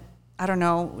to, I don't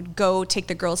know, go take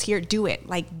the girls here, do it.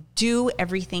 Like, do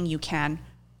everything you can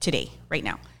today, right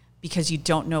now, because you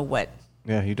don't know what.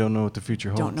 Yeah, you don't know what the future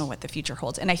holds. Don't know what the future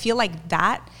holds. And I feel like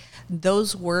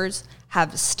those words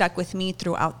have stuck with me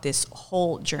throughout this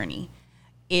whole journey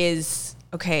is,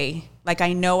 okay, like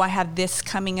I know I have this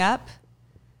coming up,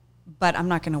 but I'm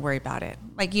not going to worry about it.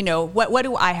 Like, you know, what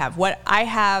do I have? What I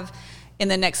have in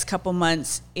the next couple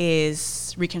months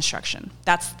is reconstruction.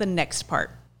 That's the next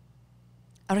part.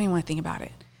 I don't even want to think about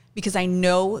it, because I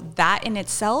know that in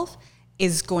itself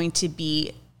is going to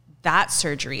be that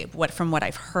surgery. From what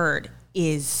I've heard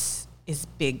is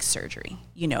big surgery.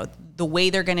 You know, the way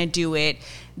they're going to do it,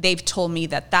 they've told me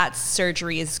that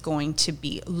surgery is going to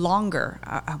be longer.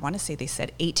 I want to say they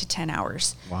said 8 to 10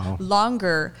 hours. Wow.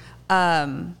 Longer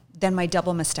than my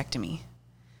double mastectomy.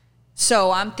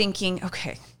 So I'm thinking,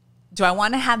 okay, do I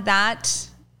want to have that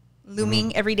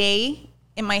looming every day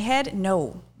in my head?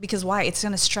 No. Because why? It's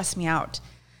going to stress me out.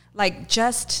 Like,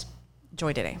 just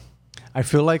enjoy today. I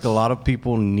feel like a lot of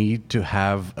people need to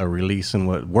have a release, and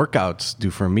what workouts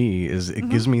do for me is it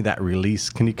gives me that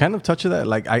release. Can you kind of touch on that?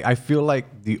 Like, I feel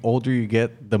like the older you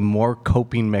get, the more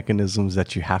coping mechanisms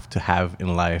that you have to have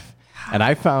in life. And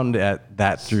I found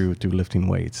that through lifting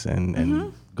weights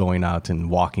and going out and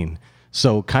walking.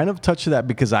 So kind of touch that,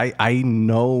 because I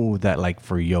know that, like,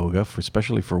 for yoga,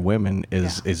 especially for women,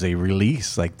 is a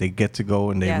release. Like, they get to go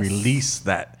and they release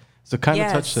that. So kind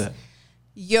of touch that.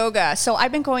 Yoga. So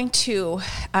I've been going to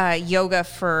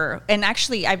yoga and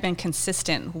actually I've been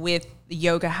consistent with the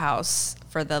Yoga House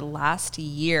for the last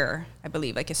year, I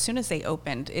believe. Like, as soon as they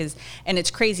opened and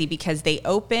it's crazy because they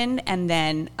opened and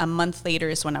then a month later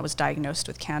is when I was diagnosed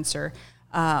with cancer.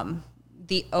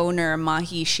 the owner,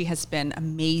 Mahi, she has been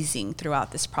amazing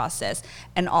throughout this process.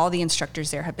 And all the instructors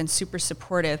there have been super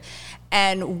supportive.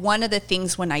 And one of the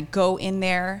things when I go in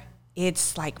there,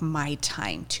 it's like my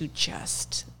time to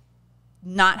just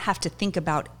not have to think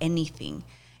about anything,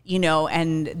 you know.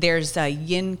 And there's a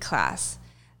yin class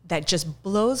that just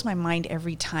blows my mind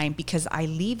every time, because I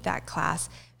leave that class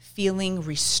feeling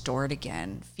restored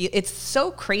again. It's so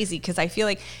crazy, because I feel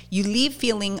like you leave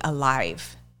feeling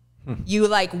alive. You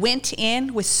like went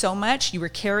in with so much, you were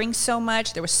carrying so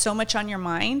much, there was so much on your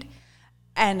mind,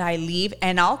 and I leave,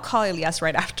 and I'll call Elias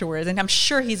right afterwards, and I'm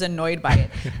sure he's annoyed by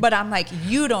it, but I'm like,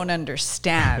 you don't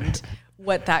understand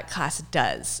what that class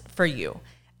does for you.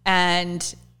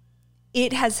 And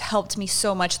it has helped me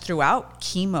so much throughout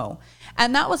chemo.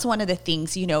 And that was one of the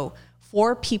things, you know,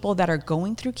 for people that are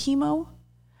going through chemo,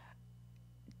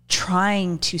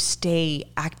 trying to stay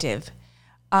active.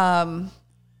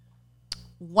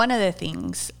 One of the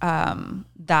things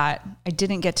that I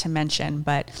didn't get to mention,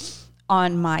 but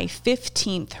on my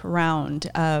 15th round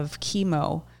of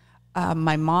chemo,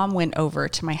 my mom went over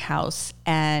to my house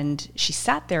and she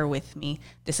sat there with me.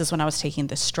 This is when I was taking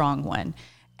the strong one.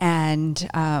 And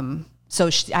so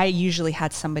I usually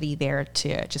had somebody there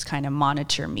to just kind of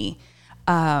monitor me.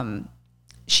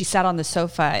 She sat on the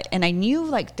sofa, and I knew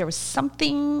like there was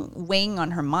something weighing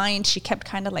on her mind. She kept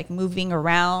kind of like moving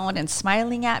around and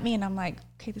smiling at me. And I'm like,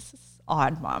 okay, this is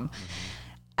odd, Mom. Mm-hmm.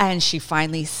 And she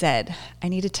finally said, I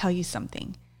need to tell you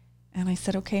something. And I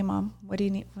said, okay, Mom, what do you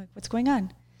need? Like, what's going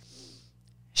on?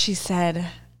 She said,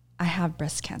 I have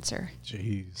breast cancer.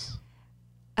 Jeez.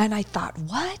 And I thought,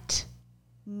 what?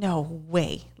 No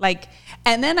way. Like,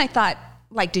 and then I thought,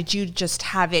 like, did you just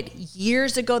have it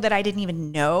years ago that I didn't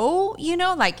even know? You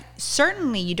know, like,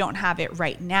 certainly you don't have it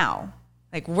right now.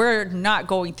 Like, we're not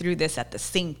going through this at the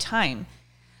same time.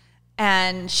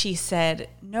 And she said,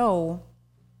 no,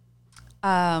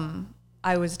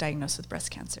 I was diagnosed with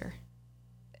breast cancer.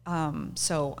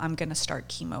 So I'm going to start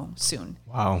chemo soon.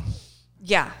 Wow.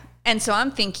 Yeah. And so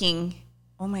I'm thinking,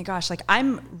 oh my gosh, like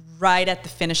I'm right at the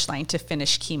finish line to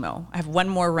finish chemo. I have one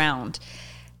more round.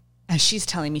 And she's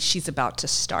telling me she's about to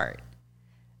start.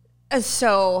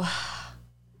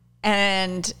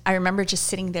 And I remember just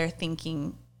sitting there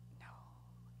thinking,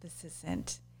 no,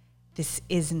 this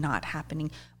is not happening.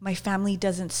 My family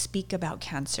doesn't speak about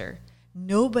cancer.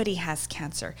 Nobody has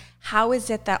cancer. How is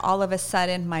it that all of a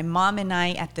sudden my mom and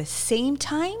I at the same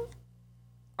time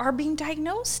are being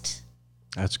diagnosed?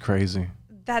 That's crazy.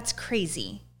 That's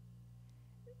crazy.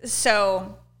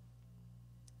 So,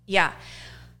 yeah.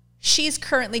 She's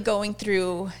currently going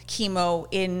through chemo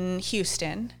in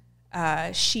Houston.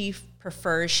 She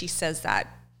says that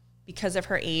because of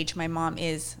her age, my mom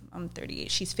I'm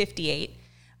 38, she's 58.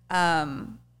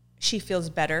 She feels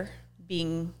better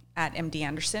being at MD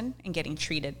Anderson and getting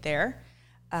treated there.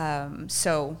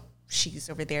 So she's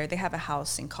over there. They have a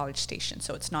house in College Station,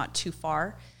 so it's not too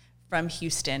far from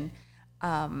Houston.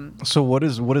 So what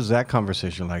is that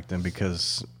conversation like then?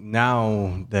 Because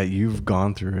now that you've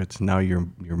gone through it, now your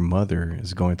mother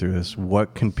is going through this.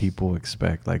 What can people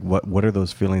expect? Like what are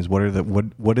those feelings?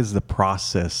 What is the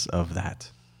process of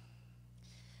that?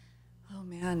 Oh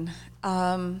man.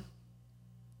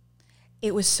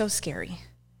 It was so scary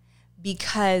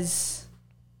because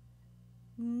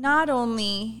not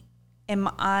only am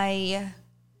I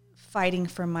fighting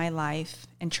for my life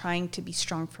and trying to be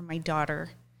strong for my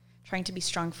daughter, trying to be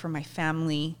strong for my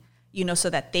family, you know, so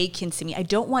that they can see me. I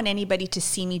don't want anybody to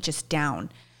see me just down.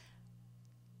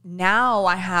 Now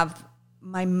I have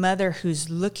my mother who's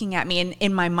looking at me. And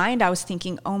in my mind, I was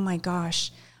thinking, oh my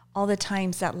gosh, all the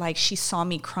times that like she saw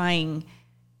me crying,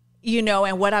 you know,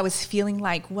 and what I was feeling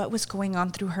like, what was going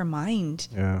on through her mind?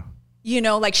 Yeah. You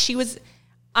know, like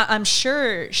I'm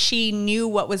sure she knew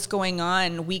what was going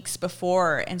on weeks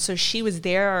before. And so she was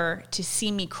there to see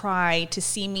me cry, to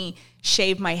see me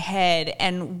shave my head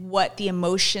and what the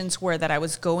emotions were that I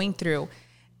was going through.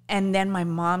 And then my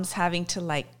mom's having to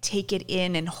like take it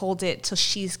in and hold it till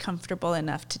she's comfortable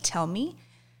enough to tell me.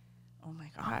 Oh my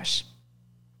gosh.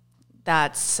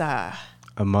 That's a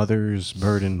mother's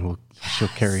burden. She'll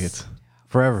carry it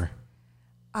forever.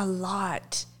 A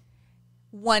lot.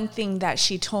 One thing that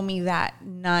she told me that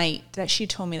night, that she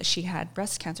told me that she had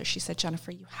breast cancer, she said,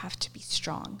 Jennifer, you have to be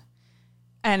strong.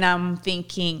 And I'm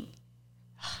thinking,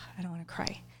 I don't want to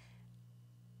cry.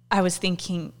 I was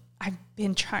thinking, I've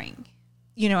been trying.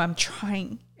 You know, I'm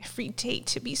trying every day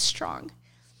to be strong.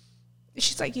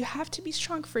 She's like, you have to be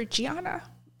strong for Gianna,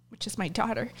 which is my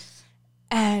daughter.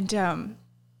 And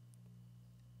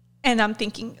I'm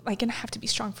thinking, like, and I have to be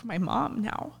strong for my mom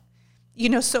now. You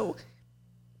know, so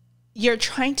you're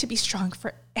trying to be strong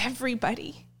for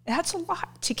everybody. that's a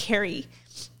lot to carry.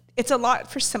 It's a lot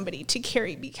for somebody to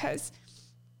carry because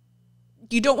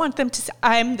you don't want them to,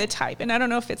 I'm the type, and I don't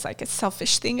know if it's like a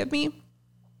selfish thing of me.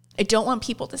 I don't want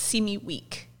people to see me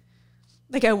weak.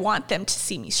 Like I want them to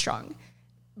see me strong,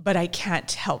 but I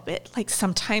can't help it. Like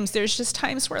sometimes there's just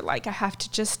times where like I have to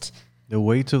just the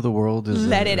weight of the world is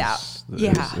let it out.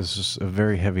 It's just a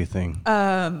very heavy thing.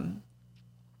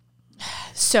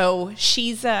 So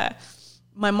she's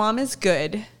my mom is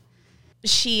good.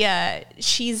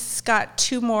 She's got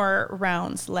 2 more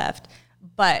rounds left,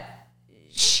 but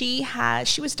she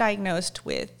was diagnosed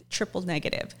with triple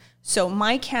negative. So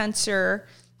my cancer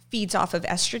feeds off of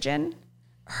estrogen.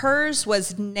 Hers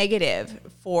was negative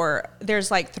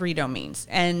there's like 3 domains.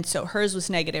 And so hers was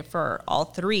negative for all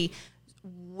 3,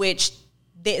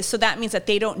 so that means that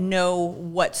they don't know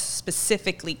what's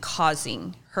specifically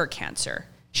causing her cancer.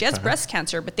 She has breast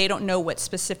cancer, but they don't know what's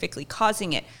specifically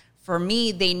causing it. For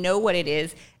me, they know what it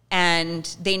is, and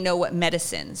they know what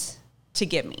medicines to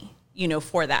give me,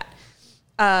 for that.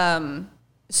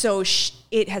 So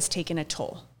it has taken a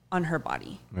toll on her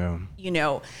body, and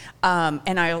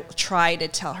I'll try to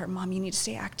tell her, Mom, you need to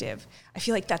stay active. I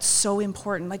feel like that's so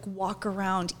important. Like walk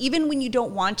around, even when you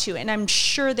don't want to. And I'm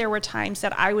sure there were times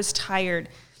that I was tired,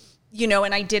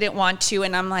 and I didn't want to.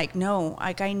 And I'm like, no,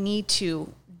 like I need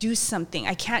to do something.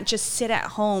 I can't just sit at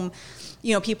home.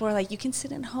 People are like, you can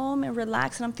sit at home and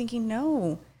relax. And I'm thinking,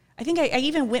 no. I think I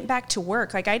even went back to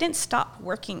work. Like I didn't stop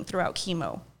working throughout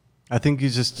chemo. I think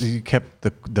you kept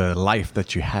the life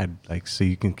that you had, like, so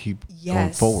you can keep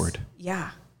going forward.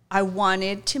 Yeah. I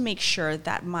wanted to make sure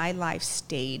that my life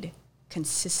stayed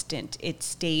consistent. It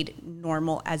stayed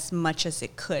normal as much as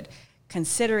it could,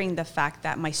 considering the fact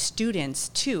that my students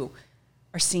too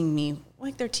are seeing me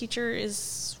like their teacher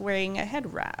is wearing a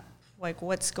head wrap. Like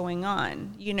what's going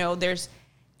on? There's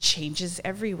changes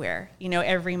everywhere.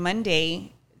 Every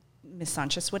Monday, Miss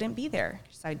Sanchez wouldn't be there.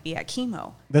 So I'd be at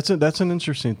chemo. That's an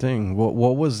interesting thing.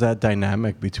 What was that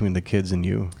dynamic between the kids and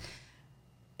you?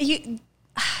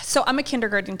 So I'm a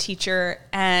kindergarten teacher,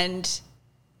 and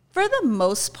for the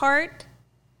most part,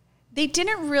 they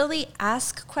didn't really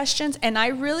ask questions, and I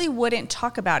really wouldn't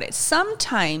talk about it.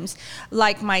 Sometimes,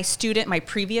 like my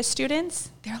previous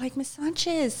students, they're like, Miss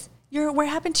Sanchez, what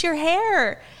happened to your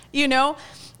hair? And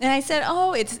I said,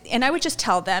 and I would just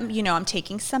tell them, I'm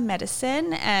taking some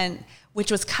medicine, and which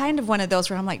was kind of one of those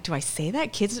where I'm like, do I say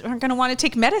that? Kids aren't going to want to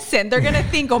take medicine. They're going to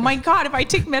think, oh my God, if I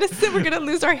take medicine, we're going to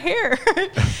lose our hair.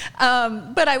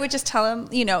 But I would just tell them,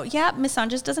 yeah, Miss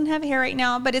Sanchez doesn't have hair right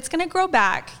now, but it's going to grow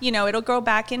back. It'll grow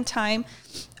back in time.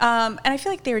 And I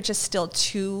feel like they were just still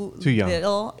too young.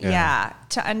 Little,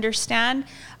 to understand.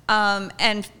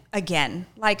 And again,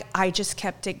 like I just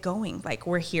kept it going. Like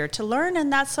we're here to learn,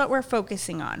 and that's what we're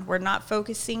focusing on. We're not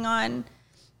focusing on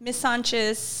Miss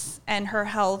Sanchez and her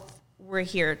health. We're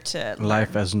here to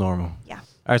life learn. As normal. Yeah. All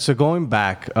right. So going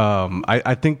back,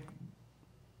 I think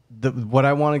what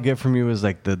I want to get from you is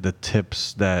like the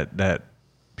tips that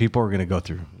people are going to go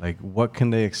through. Like what can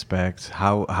they expect?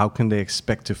 How can they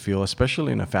expect to feel,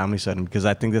 especially in a family setting? Because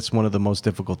I think that's one of the most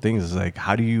difficult things is like,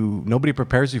 nobody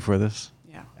prepares you for this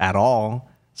at all.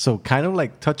 So kind of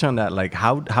like touch on that. Like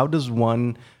how does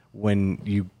one, when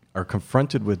you are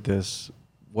confronted with this,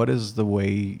 what is the way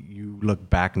you look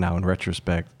back now in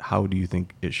retrospect? How do you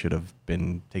think it should have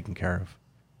been taken care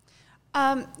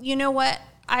of? You know what?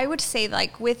 I would say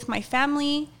like with my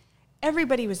family,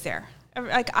 everybody was there.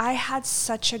 Like I have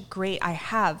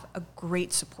a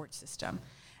great support system.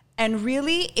 And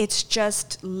really it's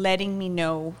just letting me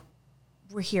know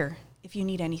we're here if you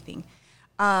need anything.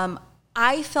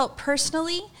 I felt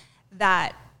personally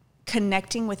that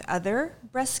connecting with other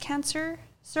breast cancer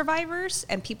survivors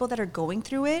and people that are going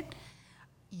through it,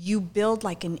 you build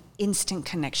like an instant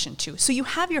connection to. So you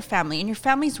have your family, and your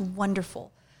family's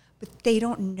wonderful, but they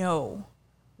don't know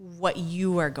what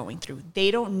you are going through.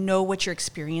 They don't know what you're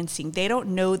experiencing. They don't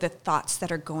know the thoughts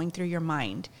that are going through your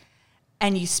mind.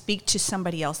 And you speak to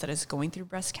somebody else that is going through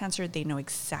breast cancer, they know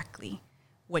exactly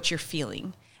what you're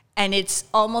feeling. And it's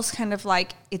almost kind of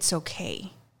like, it's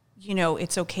okay.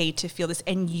 It's okay to feel this,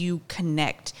 and you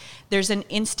connect. There's an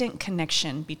instant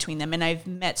connection between them. And I've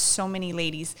met so many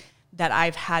ladies that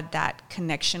I've had that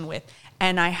connection with.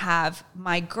 And I have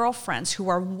my girlfriends who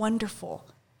are wonderful.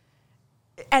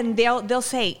 And they'll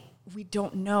say, we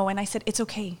don't know. And I said, it's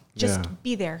okay. Just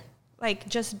be there. Like,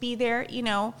 just be there.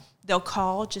 They'll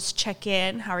call, just check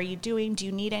in. How are you doing? Do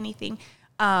you need anything?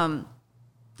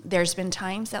 There's been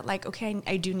times that like, okay,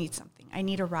 I do need something. I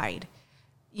need a ride.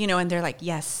 And they're like,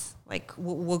 yes, like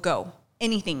we'll go.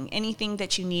 Anything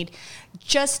that you need.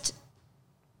 Just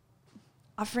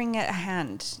offering a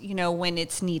hand, when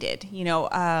it's needed.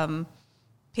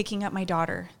 picking up my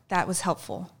daughter, that was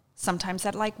helpful. Sometimes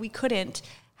that like we couldn't,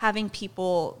 having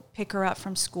people pick her up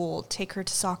from school, take her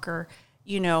to soccer,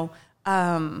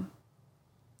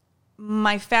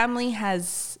 my family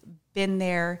has been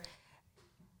there.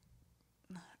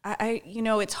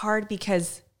 It's hard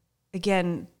because,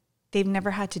 again, they've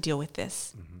never had to deal with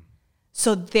this. Mm-hmm.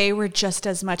 So they were just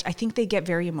as much, I think they get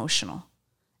very emotional.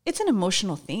 It's an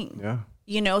emotional thing.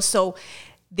 Yeah. So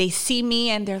they see me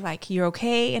and they're like, "You're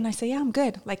okay?" And I say, "Yeah, I'm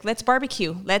good. Like, let's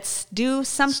barbecue. Let's do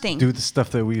something. Let's do the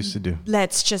stuff that we used to do.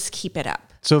 Let's just keep it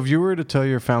up." So if you were to tell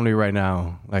your family right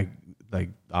now, like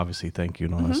obviously thank you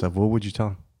and all that stuff, what would you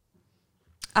tell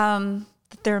them?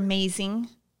 That they're amazing.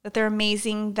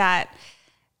 That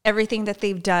everything that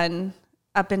they've done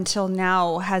up until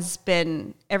now has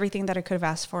been everything that I could have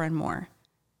asked for and more.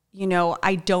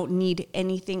 I don't need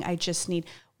anything. I just need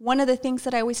one of the things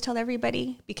that I always tell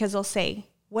everybody, because they'll say,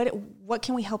 what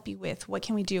can we help you with? What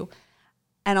can we do?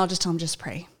 And I'll just tell them, just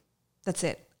pray. That's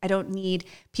it. I don't need,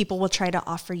 people will try to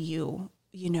offer you,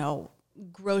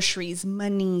 groceries,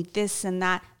 money, this and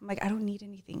that. I'm like, I don't need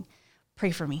anything.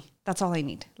 Pray for me. That's all I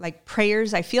need. Like,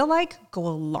 prayers, I feel like, go a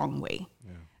long way.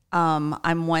 Yeah.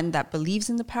 I'm one that believes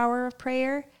in the power of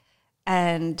prayer,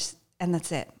 and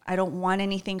that's it. I don't want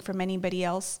anything from anybody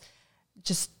else.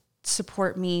 Just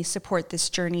support me, support this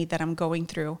journey that I'm going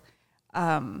through.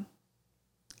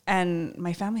 And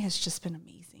my family has just been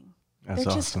amazing. That's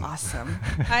They're awesome. just awesome.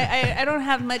 I don't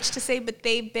have much to say, but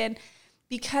they've been,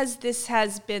 because this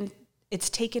has been, it's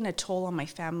taken a toll on my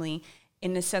family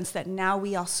in the sense that now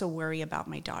we also worry about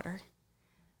my daughter.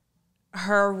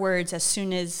 Her words, as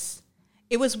soon as,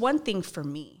 it was one thing for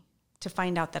me to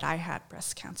find out that I had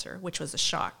breast cancer, which was a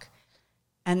shock.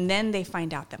 And then they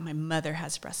find out that my mother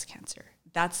has breast cancer.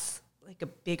 That's like a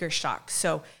bigger shock.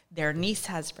 So their niece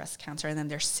has breast cancer, and then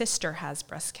their sister has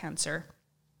breast cancer,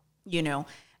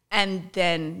 And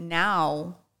then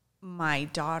now my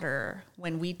daughter,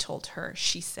 when we told her,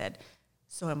 she said,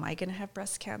 "So am I going to have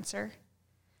breast cancer?"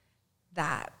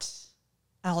 That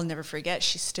I'll never forget.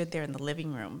 She stood there in the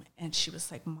living room and she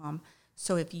was like, "Mom,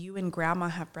 so if you and Grandma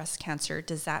have breast cancer,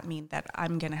 does that mean that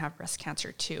I'm going to have breast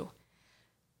cancer too?"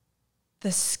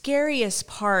 The scariest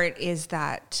part is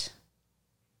that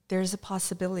there's a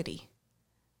possibility.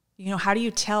 How do you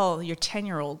tell your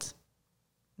 10-year-old?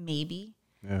 Maybe.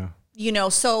 Yeah.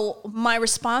 So my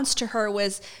response to her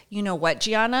was, "You know what,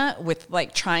 Gianna," with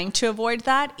like trying to avoid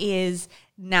that, is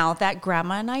now that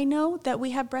Grandma and I know that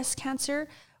we have breast cancer,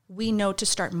 we know to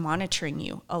start monitoring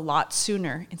you a lot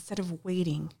sooner instead of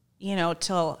waiting,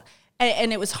 till,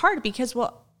 and it was hard because,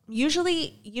 well,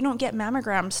 usually you don't get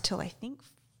mammograms till I think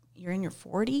you're in your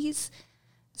 40s.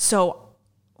 So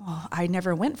I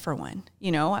never went for one.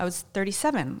 I was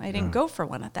 37. I didn't go for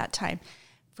one at that time.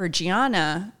 For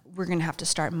Gianna, we're going to have to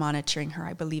start monitoring her,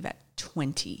 I believe, at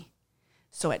 20.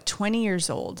 So at 20 years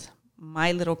old,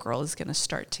 my little girl is going to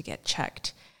start to get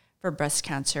checked for breast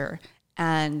cancer.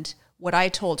 And what I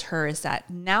told her is that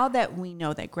now that we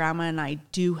know that Grandma and I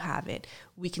do have it,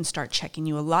 we can start checking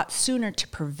you a lot sooner to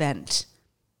prevent,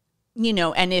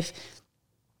 and if,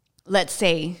 let's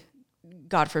say,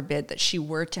 God forbid, that she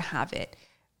were to have it,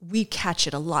 we catch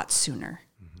it a lot sooner,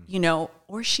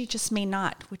 or she just may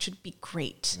not, which would be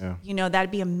great. Yeah.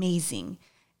 That'd be amazing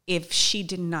if she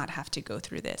did not have to go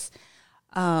through this.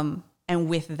 And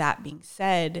with that being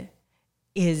said,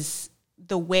 is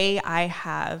the way I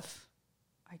have,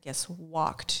 I guess,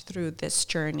 walked through this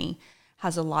journey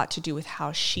has a lot to do with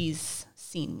how she's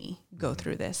seen me go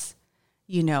through this.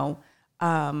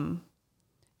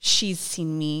 She's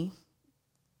seen me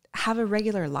have a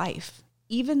regular life,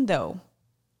 even though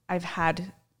I've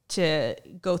had to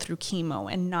go through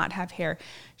chemo and not have hair.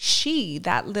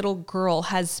 That little girl,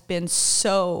 has been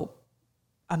so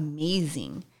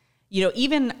amazing.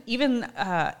 Even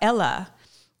Ella,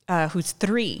 who's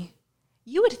 3,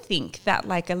 you would think that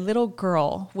like a little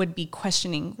girl would be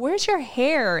questioning, "Where's your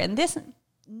hair?" And this,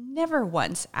 never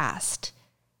once asked.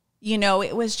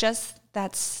 It was just,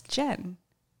 that's Jen.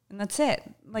 And that's it.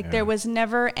 Like, there was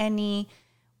never any,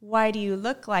 "Why do you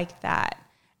look like that?"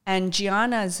 And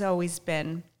Gianna has always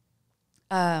been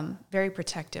very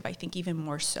protective. I think even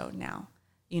more so now.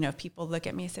 If people look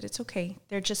at me, I said, "It's okay.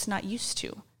 They're just not used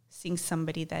to seeing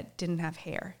somebody that didn't have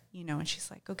hair." And she's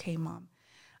like, "Okay, Mom."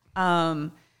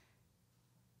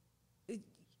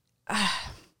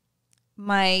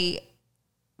 My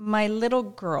little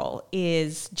girl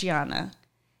is Gianna.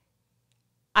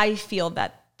 I feel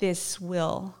that this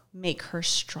will make her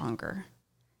stronger,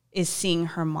 is seeing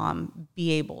her mom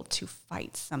be able to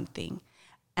fight something.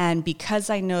 And because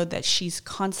I know that she's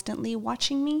constantly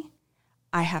watching me,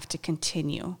 I have to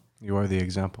continue. You are the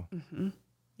example. Mm-hmm.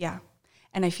 Yeah.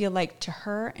 And I feel like to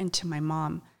her and to my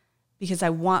mom, because I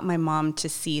want my mom to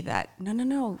see that,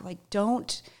 no, like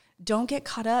don't get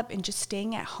caught up in just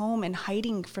staying at home and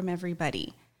hiding from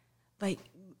everybody. Like,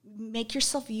 make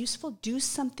yourself useful, do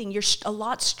something. You're a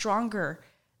lot stronger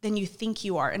than you think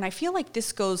you are. And I feel like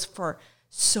this goes for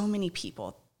so many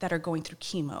people that are going through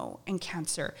chemo and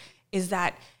cancer, is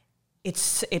that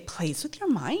it plays with your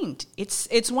mind.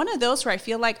 It's one of those where I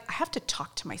feel like I have to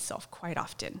talk to myself quite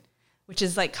often, which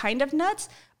is like kind of nuts,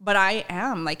 but I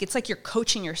am like, it's like you're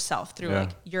coaching yourself through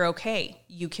like, you're okay.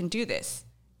 You can do this.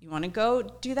 You want to go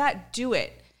do that? Do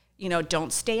it. You know,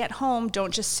 don't stay at home.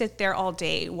 Don't just sit there all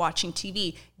day watching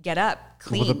TV. Get up,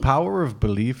 clean. Well, the power of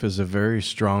belief is a very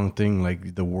strong thing.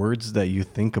 Like the words that you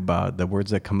think about, the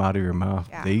words that come out of your mouth,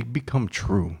 they become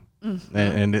true. Mm-hmm.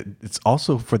 And it's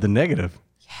also for the negative.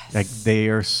 Yes. Like they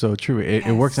are so true. It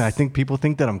works. And I think people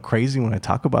think that I'm crazy when I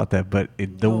talk about that, but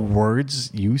the words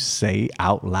you say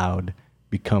out loud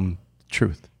become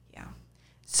truth. Yeah.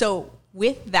 So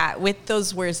with that, with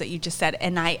those words that you just said,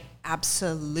 and I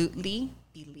absolutely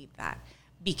believe that,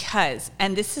 because,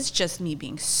 and this is just me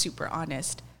being super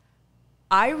honest,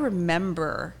 I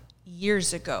remember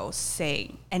years ago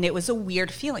saying, and it was a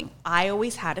weird feeling, I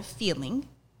always had a feeling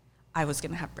I was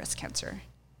going to have breast cancer.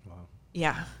 Wow.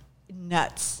 Yeah.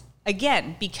 Nuts.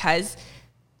 Again, because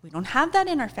we don't have that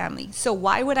in our family. So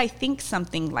why would I think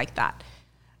something like that?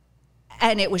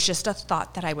 And it was just a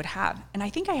thought that I would have. And I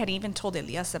think I had even told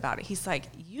Elias about it. He's like,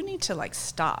 you need to like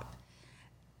stop.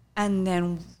 And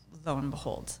then lo and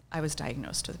behold, I was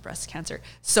diagnosed with breast cancer.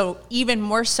 So even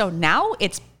more so now,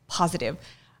 it's positive.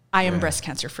 I am breast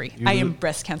cancer free. I am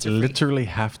breast cancer free. You literally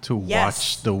have to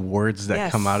watch the words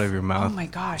that come out of your mouth. Oh my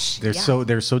gosh. They're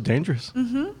so dangerous.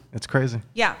 Mm-hmm. It's crazy.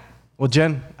 Yeah. Well,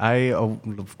 Jen, I,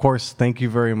 of course, thank you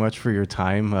very much for your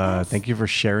time. Thank you for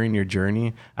sharing your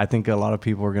journey. I think a lot of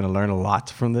people are going to learn a lot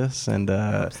from this. And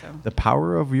the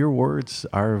power of your words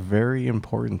are very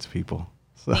important to people.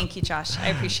 So. Thank you, Josh. I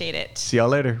appreciate it. See y'all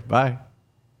later. Bye.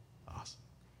 Awesome.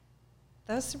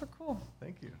 That was super cool.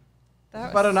 Thank you. That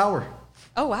was about an hour.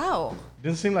 Oh, wow.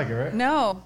 Didn't seem like it, right? No.